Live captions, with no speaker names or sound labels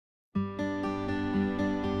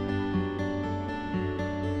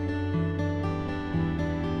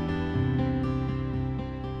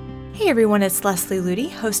Hey everyone, it's Leslie Ludy,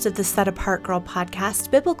 host of the Set Apart Girl podcast,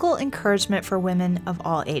 Biblical Encouragement for Women of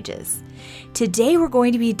All Ages. Today we're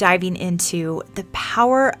going to be diving into the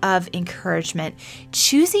power of encouragement,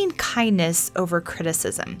 choosing kindness over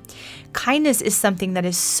criticism. Kindness is something that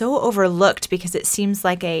is so overlooked because it seems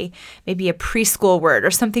like maybe a preschool word or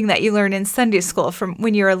something that you learn in Sunday school from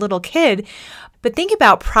when you're a little kid. But think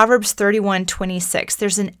about Proverbs 31:26.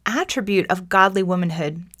 There's an attribute of godly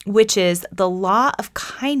womanhood, which is the law of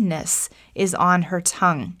kindness is on her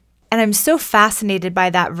tongue. And I'm so fascinated by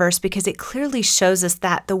that verse because it clearly shows us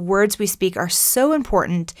that the words we speak are so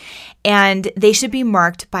important and they should be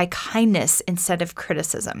marked by kindness instead of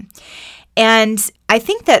criticism. And I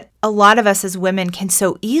think that a lot of us as women can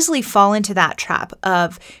so easily fall into that trap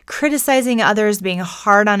of criticizing others, being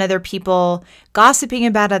hard on other people, gossiping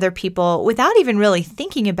about other people without even really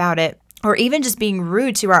thinking about it, or even just being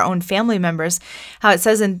rude to our own family members. How it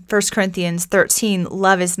says in 1 Corinthians 13,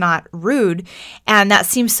 love is not rude. And that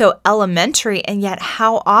seems so elementary. And yet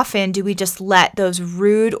how often do we just let those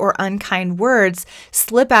rude or unkind words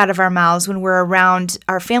slip out of our mouths when we're around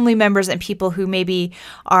our family members and people who maybe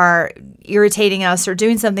are irritating us or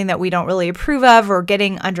doing something that we don't really approve of or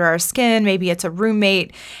getting under our skin? Maybe it's a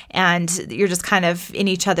roommate and you're just kind of in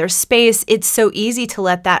each other's space. It's so easy to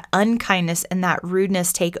let that unkindness and that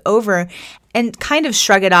rudeness take over and kind of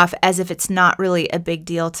shrug it off as if it's not really a big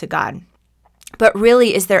deal to God. But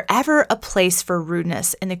really, is there ever a place for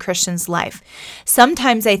rudeness in the Christian's life?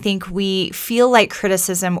 Sometimes I think we feel like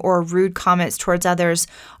criticism or rude comments towards others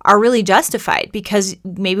are really justified because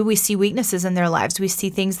maybe we see weaknesses in their lives. We see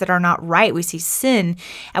things that are not right. We see sin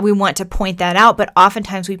and we want to point that out. But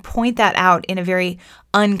oftentimes we point that out in a very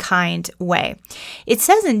unkind way. It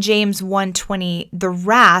says in James 1:20, the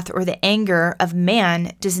wrath or the anger of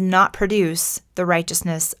man does not produce the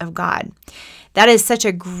righteousness of God. That is such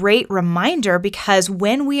a great reminder because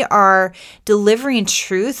when we are delivering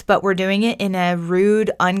truth, but we're doing it in a rude,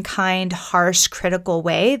 unkind, harsh, critical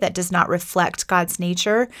way that does not reflect God's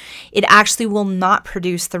nature, it actually will not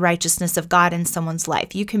produce the righteousness of God in someone's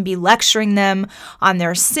life. You can be lecturing them on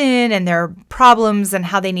their sin and their problems and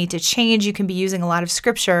how they need to change. You can be using a lot of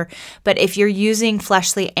scripture, but if you're using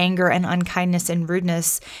fleshly anger and unkindness and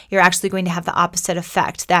rudeness, you're actually going to have the opposite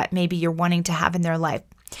effect that maybe you're wanting to have in their life.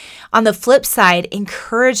 On the flip side,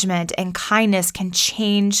 encouragement and kindness can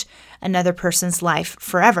change another person's life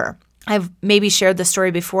forever. I've maybe shared the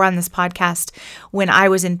story before on this podcast. When I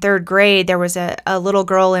was in third grade, there was a little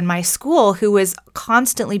girl in my school who was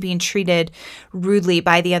constantly being treated rudely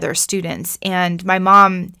by the other students. And my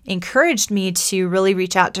mom encouraged me to really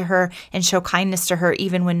reach out to her and show kindness to her,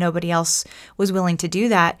 even when nobody else was willing to do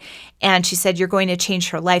that. And she said, you're going to change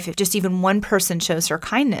her life if just even one person shows her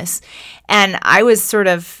kindness. And I was sort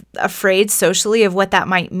of afraid socially of what that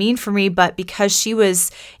might mean for me. But because she was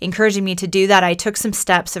encouraging me to do that, I took some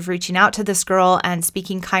steps of reaching out to this girl and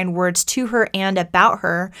speaking kind words to her and about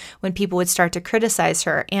her when people would start to criticize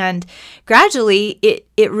her. And gradually,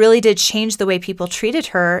 it really did change the way people treated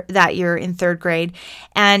her that year in third grade.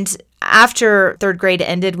 And after third grade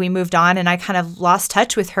ended, we moved on and I kind of lost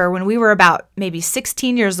touch with her. When we were about maybe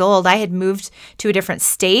 16 years old, I had moved to a different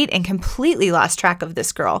state and completely lost track of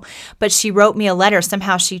this girl. But she wrote me a letter.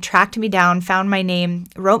 Somehow she tracked me down, found my name,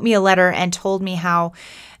 wrote me a letter and told me how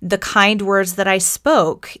the kind words that I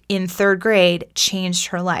spoke in third grade changed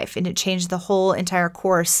her life, and it changed the whole entire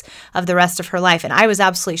course of the rest of her life. And I was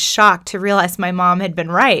absolutely shocked to realize my mom had been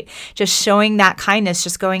right. Just showing that kindness,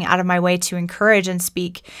 just going out of my way to encourage and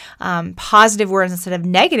speak positive words instead of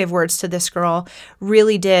negative words to this girl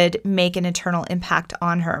really did make an eternal impact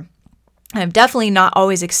on her. I've definitely not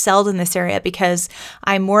always excelled in this area because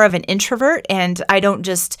I'm more of an introvert and I don't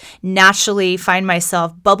just naturally find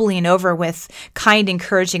myself bubbling over with kind,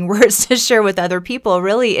 encouraging words to share with other people.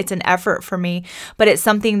 Really, it's an effort for me, but it's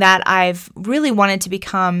something that I've really wanted to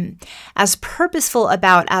become as purposeful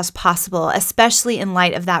about as possible, especially in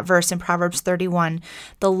light of that verse in Proverbs 31,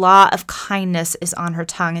 the law of kindness is on her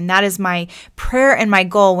tongue. And that is my prayer and my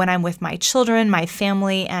goal when I'm with my children, my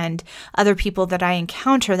family, and other people that I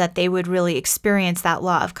encounter, that they would really experience that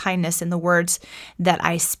law of kindness in the words that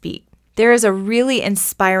I speak. There is a really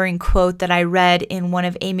inspiring quote that I read in one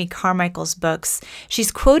of Amy Carmichael's books.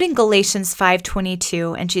 She's quoting Galatians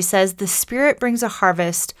 5:22, and she says, "The Spirit brings a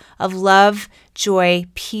harvest of love, joy,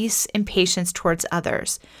 peace, and patience towards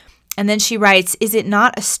others." And then she writes, "Is it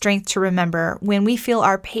not a strength to remember when we feel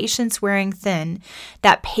our patience wearing thin,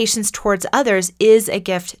 that patience towards others is a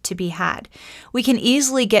gift to be had? We can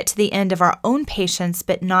easily get to the end of our own patience,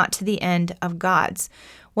 but not to the end of God's.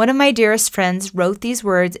 One of my dearest friends wrote these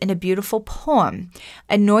words in a beautiful poem.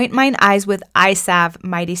 Anoint mine eyes with eye salve,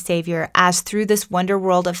 mighty Savior, as through this wonder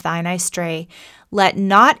world of thine I stray. Let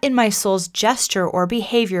not in my soul's gesture or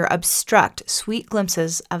behavior obstruct sweet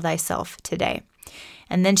glimpses of thyself today.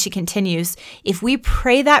 And then she continues, if we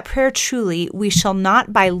pray that prayer truly, we shall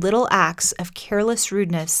not by little acts of careless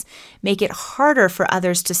rudeness make it harder for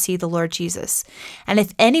others to see the Lord Jesus. And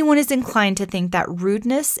if anyone is inclined to think that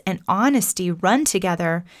rudeness and honesty run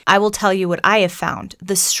together, I will tell you what I have found.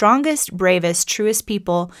 The strongest, bravest, truest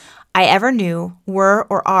people I ever knew were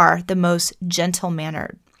or are the most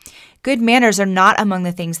gentle-mannered. Good manners are not among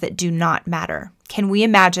the things that do not matter. Can we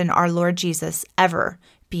imagine our Lord Jesus ever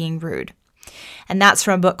being rude? And that's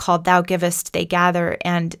from a book called Thou Givest, They Gather,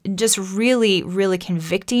 and just really, really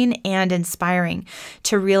convicting and inspiring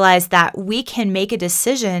to realize that we can make a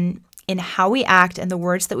decision in how we act and the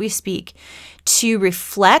words that we speak to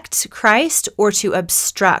reflect Christ or to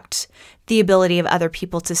obstruct the ability of other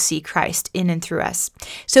people to see Christ in and through us.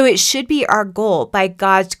 So it should be our goal, by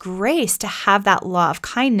God's grace, to have that law of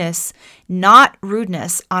kindness, not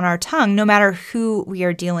rudeness, on our tongue, no matter who we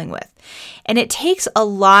are dealing with. And it takes a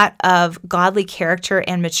lot of godly character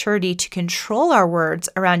and maturity to control our words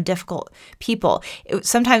around difficult people.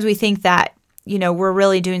 Sometimes we think that we're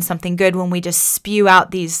really doing something good when we just spew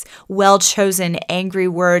out these well-chosen angry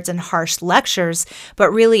words and harsh lectures,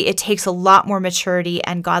 but really it takes a lot more maturity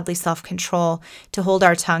and godly self-control to hold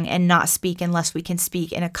our tongue and not speak unless we can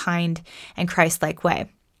speak in a kind and Christ-like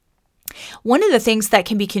way. One of the things that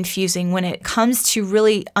can be confusing when it comes to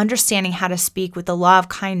really understanding how to speak with the law of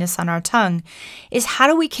kindness on our tongue is, how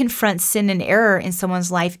do we confront sin and error in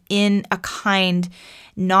someone's life in a kind,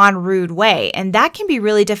 non-rude way? And that can be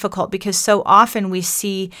really difficult because so often we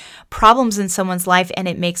see problems in someone's life and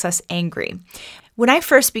it makes us angry. When I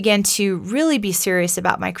first began to really be serious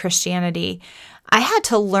about my Christianity, I had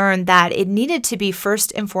to learn that it needed to be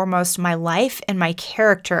first and foremost my life and my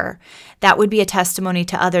character that would be a testimony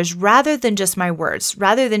to others, rather than just my words,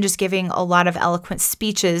 rather than just giving a lot of eloquent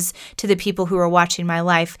speeches to the people who are watching my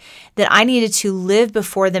life, that I needed to live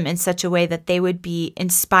before them in such a way that they would be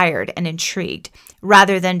inspired and intrigued,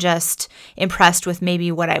 rather than just impressed with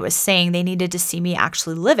maybe what I was saying. They needed to see me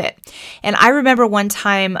actually live it. And I remember one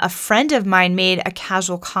time a friend of mine made a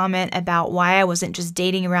casual comment about why I wasn't just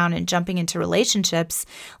dating around and jumping into relationships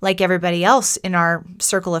like everybody else in our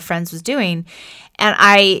circle of friends was doing. And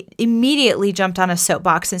I immediately jumped on a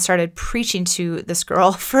soapbox and started preaching to this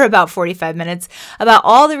girl for about 45 minutes about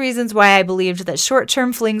all the reasons why I believed that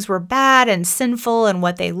short-term flings were bad and sinful and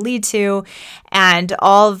what they lead to, and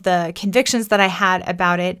all of the convictions that I had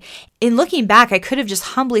about it. In looking back, I could have just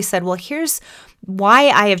humbly said, well, here's why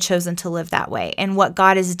I have chosen to live that way and what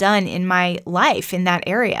God has done in my life in that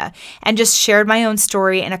area, and just shared my own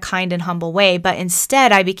story in a kind and humble way. But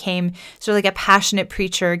instead, I became sort of like a passionate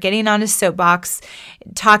preacher, getting on a soapbox,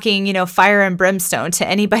 talking, fire and brimstone to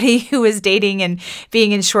anybody who was dating and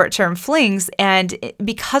being in short-term flings. And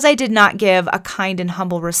because I did not give a kind and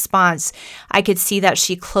humble response, I could see that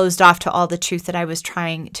she closed off to all the truth that I was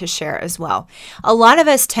trying to share as well. A lot of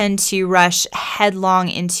us tend to rush headlong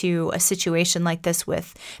into a situation like this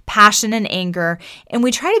with passion and anger, and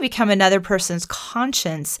we try to become another person's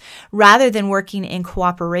conscience rather than working in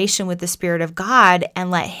cooperation with the Spirit of God and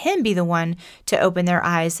let Him be the one to open their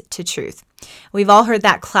eyes to truth. We've all heard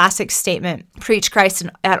that classic statement, preach Christ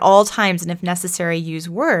at all times, and if necessary, use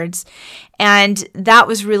words. And that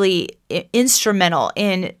was really instrumental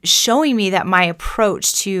in showing me that my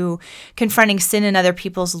approach to confronting sin in other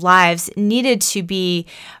people's lives needed to be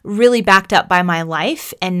really backed up by my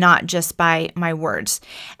life and not just by my words.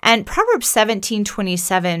 And Proverbs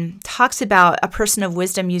 17:27 talks about a person of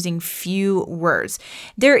wisdom using few words.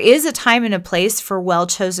 There is a time and a place for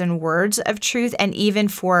well-chosen words of truth, and even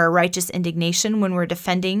for righteous indignation when we're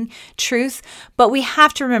defending truth. But we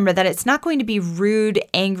have to remember that it's not going to be rude,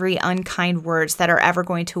 angry, unkind words that are ever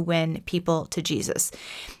going to win people to Jesus.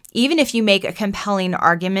 Even if you make a compelling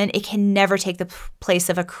argument, it can never take the place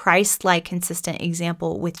of a Christ-like, consistent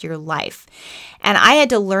example with your life. And I had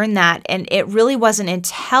to learn that, and it really wasn't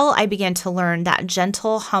until I began to learn that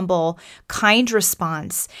gentle, humble, kind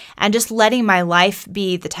response and just letting my life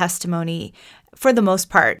be the testimony for the most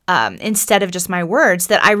part, instead of just my words,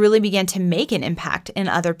 that I really began to make an impact in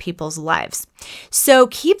other people's lives. So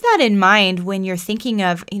keep that in mind when you're thinking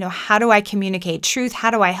of, how do I communicate truth? How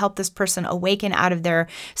do I help this person awaken out of their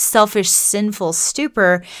selfish, sinful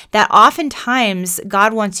stupor? That oftentimes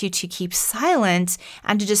God wants you to keep silent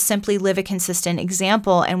and to just simply live a consistent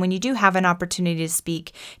example. And when you do have an opportunity to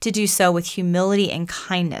speak, to do so with humility and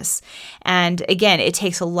kindness. And again, it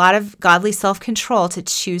takes a lot of godly self-control to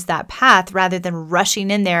choose that path rather than than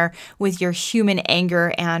rushing in there with your human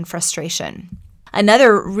anger and frustration.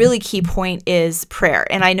 Another really key point is prayer.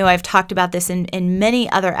 And I know I've talked about this in many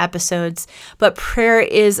other episodes, but prayer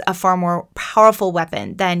is a far more powerful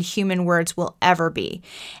weapon than human words will ever be.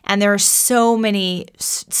 And there are so many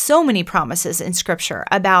promises in Scripture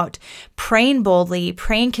about praying boldly,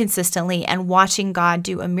 praying consistently, and watching God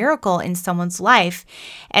do a miracle in someone's life.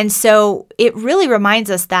 And so it really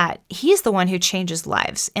reminds us that He's the one who changes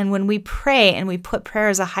lives. And when we pray and we put prayer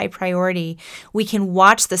as a high priority, we can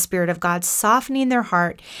watch the Spirit of God softening their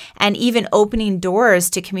heart and even opening doors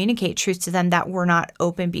to communicate truth to them that were not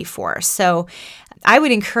open before. So I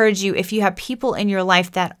would encourage you, if you have people in your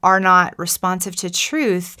life that are not responsive to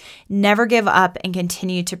truth, never give up and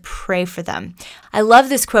continue to pray for them. I love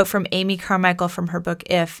this quote from Amy Carmichael from her book,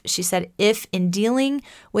 If. She said, "If in dealing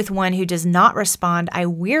with one who does not respond, I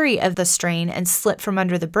weary of the strain and slip from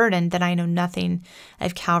under the burden, then I know nothing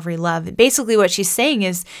of Calvary love." Basically what she's saying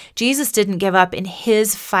is Jesus didn't give up in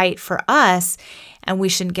His fight for us, and we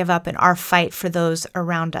shouldn't give up in our fight for those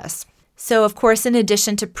around us. So, of course, in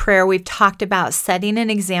addition to prayer, we've talked about setting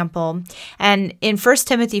an example. And in 1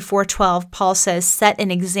 Timothy 4:12, Paul says, "Set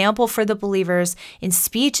an example for the believers in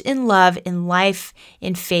speech, in love, in life,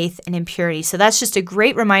 in faith, and in purity." So that's just a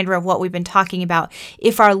great reminder of what we've been talking about.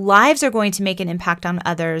 If our lives are going to make an impact on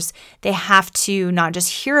others, they have to not just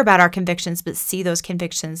hear about our convictions, but see those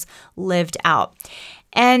convictions lived out.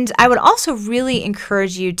 And I would also really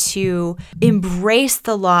encourage you to embrace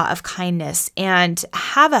the law of kindness and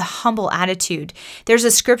have a humble attitude. There's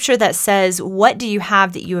a scripture that says, "What do you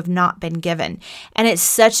have that you have not been given?" And it's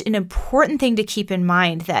such an important thing to keep in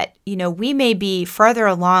mind that, we may be farther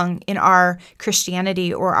along in our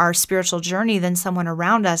Christianity or our spiritual journey than someone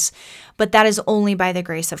around us, but that is only by the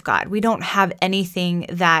grace of God. We don't have anything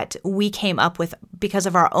that we came up with because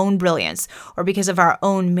of our own brilliance or because of our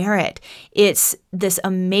own merit. It's this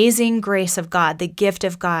amazing grace of God, the gift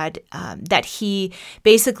of God, that He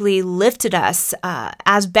basically lifted us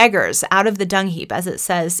as beggars out of the dung heap, as it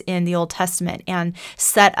says in the Old Testament, and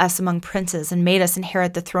set us among princes and made us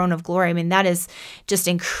inherit the throne of glory. I mean, that is just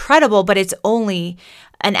incredible, but it's only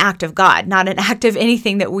an act of God, not an act of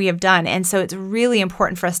anything that we have done. And so it's really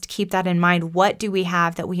important for us to keep that in mind. What do we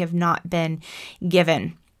have that we have not been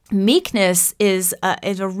given? Meekness is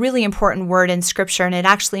a really important word in Scripture, and it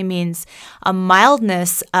actually means a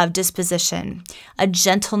mildness of disposition, a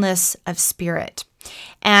gentleness of spirit.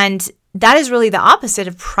 And that is really the opposite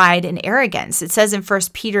of pride and arrogance. It says in 1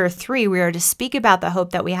 Peter 3, we are to speak about the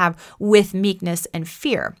hope that we have with meekness and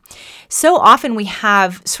fear. So often we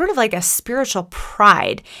have sort of like a spiritual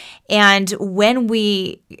pride. And when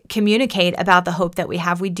we communicate about the hope that we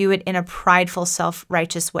have, we do it in a prideful,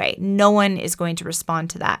 self-righteous way. No one is going to respond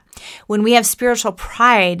to that. When we have spiritual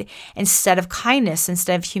pride instead of kindness,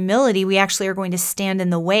 instead of humility, we actually are going to stand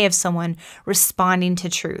in the way of someone responding to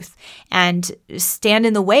truth and stand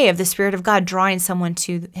in the way of the Spirit of God drawing someone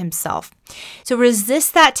to Himself. So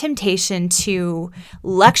resist that temptation to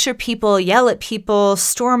lecture people, yell at people,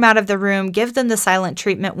 storm out of the room, give them the silent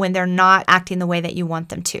treatment when they're not acting the way that you want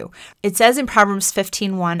them to. It says in Proverbs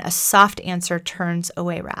 15:1, "A soft answer turns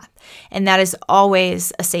away wrath," and that is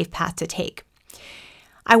always a safe path to take.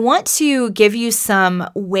 I want to give you some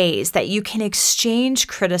ways that you can exchange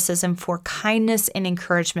criticism for kindness and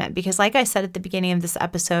encouragement, because like I said at the beginning of this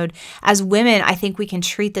episode, as women, I think we can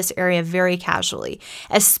treat this area very casually,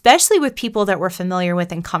 especially with people that we're familiar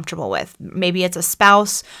with and comfortable with. Maybe it's a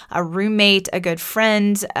spouse, a roommate, a good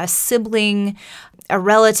friend, a sibling, a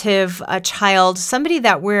relative, a child, somebody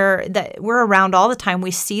that we're around all the time.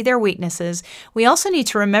 We see their weaknesses. We also need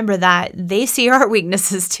to remember that they see our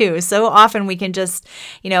weaknesses too. So often we can just,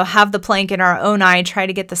 have the plank in our own eye, try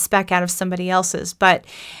to get the speck out of somebody else's. But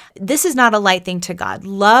this is not a light thing to God.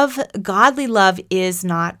 Godly love is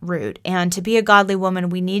not rude. And to be a godly woman,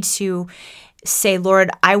 we need to say,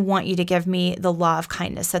 "Lord, I want you to give me the law of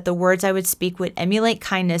kindness," that the words I would speak would emulate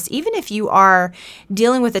kindness. Even if you are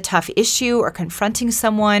dealing with a tough issue or confronting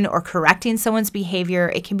someone or correcting someone's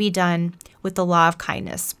behavior, it can be done with the law of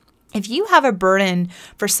kindness. If you have a burden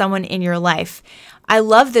for someone in your life, I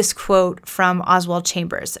love this quote from Oswald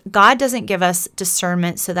Chambers. "God doesn't give us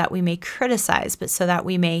discernment so that we may criticize, but so that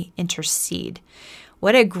we may intercede."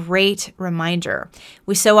 What a great reminder.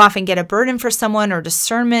 We so often get a burden for someone or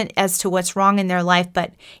discernment as to what's wrong in their life,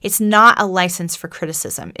 but it's not a license for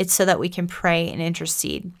criticism. It's so that we can pray and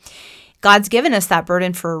intercede. God's given us that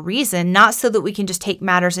burden for a reason, not so that we can just take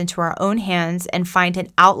matters into our own hands and find an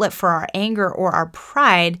outlet for our anger or our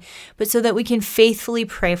pride, but so that we can faithfully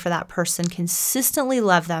pray for that person, consistently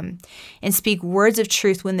love them, and speak words of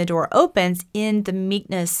truth when the door opens in the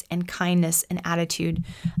meekness and kindness and attitude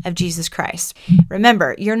of Jesus Christ.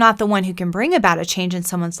 Remember, you're not the one who can bring about a change in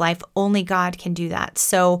someone's life. Only God can do that.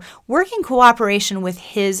 So work in cooperation with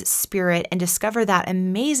His Spirit and discover that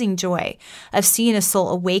amazing joy of seeing a soul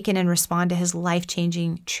awaken and respond to His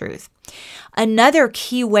life-changing truth. Another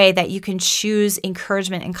key way that you can choose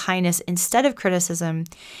encouragement and kindness instead of criticism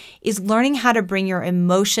is learning how to bring your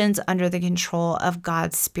emotions under the control of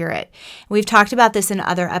God's Spirit. We've talked about this in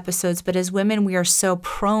other episodes, but as women, we are so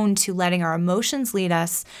prone to letting our emotions lead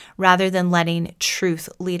us rather than letting truth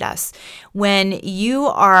lead us. When you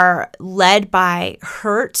are led by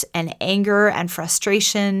hurt and anger and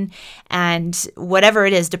frustration and whatever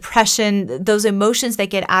it is, depression, those emotions that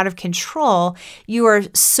get out of control, you are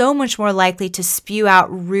so much more likely to spew out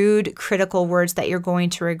rude, critical words that you're going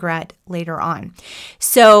to regret later on.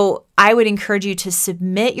 So I would encourage you to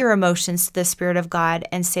submit your emotions to the Spirit of God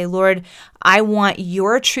and say, Lord, I want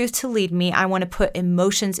your truth to lead me. I want to put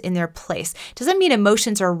emotions in their place. Doesn't mean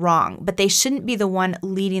emotions are wrong, but they shouldn't be the one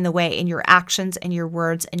leading the way in your actions and your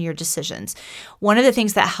words and your decisions. One of the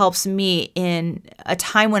things that helps me in a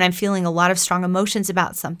time when I'm feeling a lot of strong emotions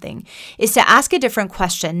about something is to ask a different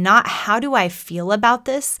question, not how do I feel about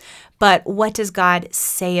this, but what does God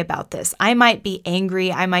say about this? I might be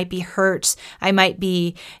angry, I might be hurt, I might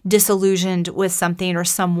be disillusioned with something or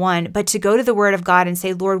someone, but to go to the Word of God and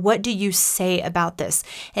say, Lord, what do you say about this?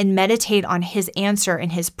 And meditate on His answer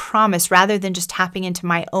and His promise rather than just tapping into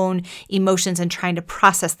my own emotions and trying to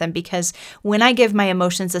process them. Because when I give my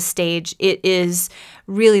emotions a stage, it is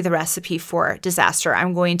really the recipe for disaster.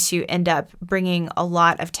 I'm going to end up bringing a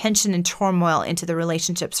lot of tension and turmoil into the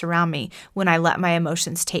relationships around me when I let my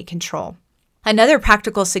emotions take control. Another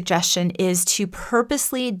practical suggestion is to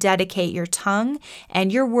purposely dedicate your tongue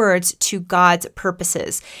and your words to God's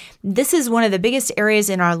purposes. This is one of the biggest areas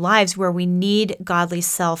in our lives where we need godly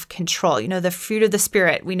self-control. You know, the fruit of the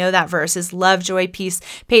Spirit, we know that verse is love, joy, peace,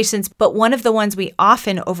 patience, but one of the ones we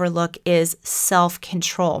often overlook is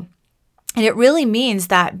self-control. And it really means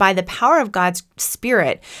that by the power of God's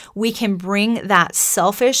Spirit, we can bring that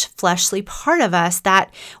selfish, fleshly part of us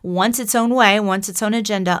that wants its own way, wants its own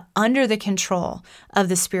agenda, under the control of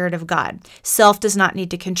the Spirit of God. Self does not need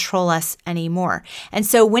to control us anymore. And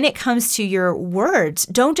so when it comes to your words,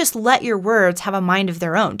 don't just let your words have a mind of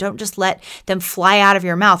their own. Don't just let them fly out of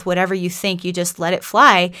your mouth. Whatever you think, you just let it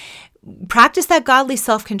fly. Practice that godly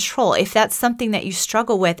self-control. If that's something that you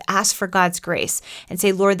struggle with, ask for God's grace and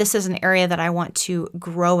say, Lord, this is an area that I want to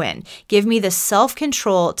grow in. Give me the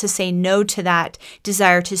self-control to say no to that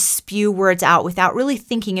desire to spew words out without really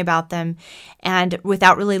thinking about them and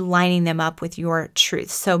without really lining them up with your truth.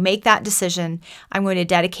 So make that decision. I'm going to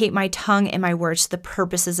dedicate my tongue and my words to the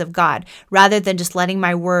purposes of God rather than just letting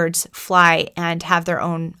my words fly and have their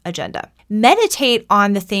own agenda. Meditate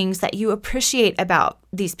on the things that you appreciate about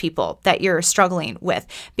these people that you're struggling with,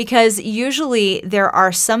 because usually there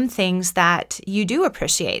are some things that you do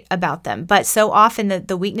appreciate about them, but so often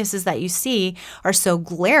the weaknesses that you see are so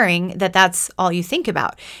glaring that that's all you think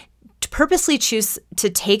about. To purposely choose to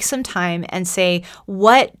take some time and say,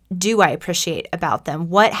 what do I appreciate about them?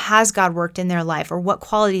 What has God worked in their life? Or what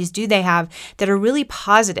qualities do they have that are really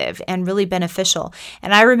positive and really beneficial?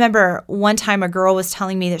 And I remember one time a girl was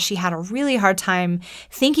telling me that she had a really hard time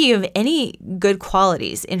thinking of any good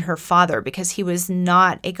qualities in her father because he was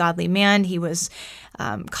not a godly man. He was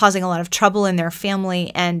causing a lot of trouble in their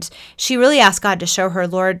family. And she really asked God to show her,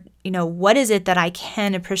 Lord, what is it that I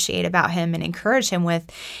can appreciate about him and encourage him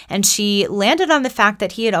with? And she landed on the fact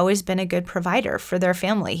that he had always been a good provider for their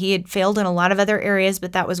family. He had failed in a lot of other areas,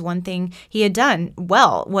 but that was one thing he had done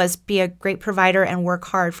well, was be a great provider and work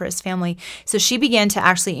hard for his family. So she began to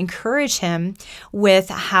actually encourage him with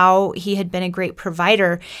how he had been a great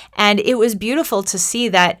provider. And it was beautiful to see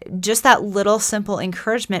that just that little simple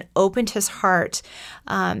encouragement opened his heart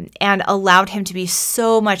and allowed him to be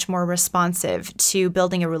so much more responsive to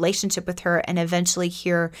building a relationship with her and eventually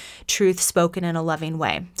hear truth spoken in a loving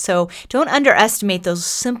way. So don't underestimate those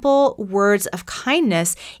simple words of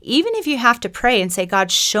kindness, even if you have to pray and say,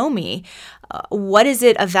 God, show me what is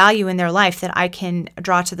it of value in their life that I can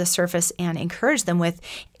draw to the surface and encourage them with.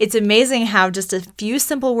 It's amazing how just a few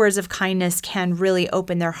simple words of kindness can really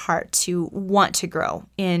open their heart to want to grow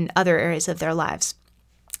in other areas of their lives.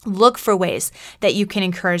 Look for ways that you can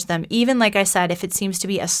encourage them. Even like I said, if it seems to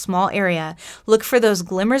be a small area, look for those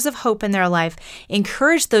glimmers of hope in their life,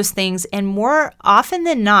 encourage those things, and more often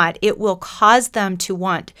than not, it will cause them to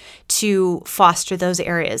want to foster those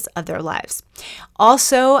areas of their lives.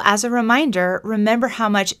 Also, as a reminder, remember how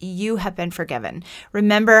much you have been forgiven.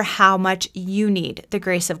 Remember how much you need the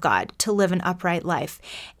grace of God to live an upright life.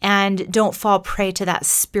 And don't fall prey to that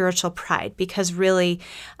spiritual pride, because really,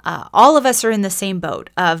 all of us are in the same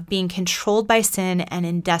boat of being controlled by sin and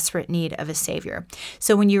in desperate need of a Savior.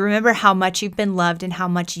 So when you remember how much you've been loved and how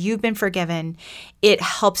much you've been forgiven, it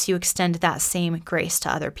helps you extend that same grace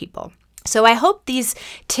to other people. So I hope these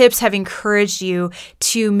tips have encouraged you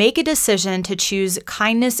to make a decision to choose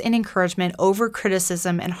kindness and encouragement over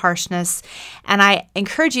criticism and harshness. And I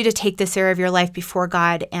encourage you to take this area of your life before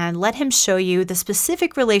God and let Him show you the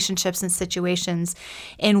specific relationships and situations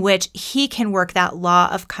in which He can work that law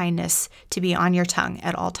of kindness to be on your tongue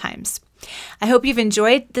at all times. I hope you've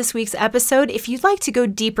enjoyed this week's episode. If you'd like to go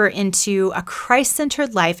deeper into a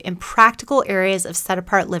Christ-centered life in practical areas of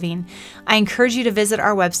set-apart living, I encourage you to visit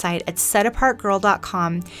our website at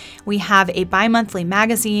setapartgirl.com. We have a bi-monthly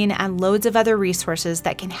magazine and loads of other resources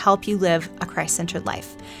that can help you live a Christ-centered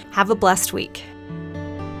life. Have a blessed week.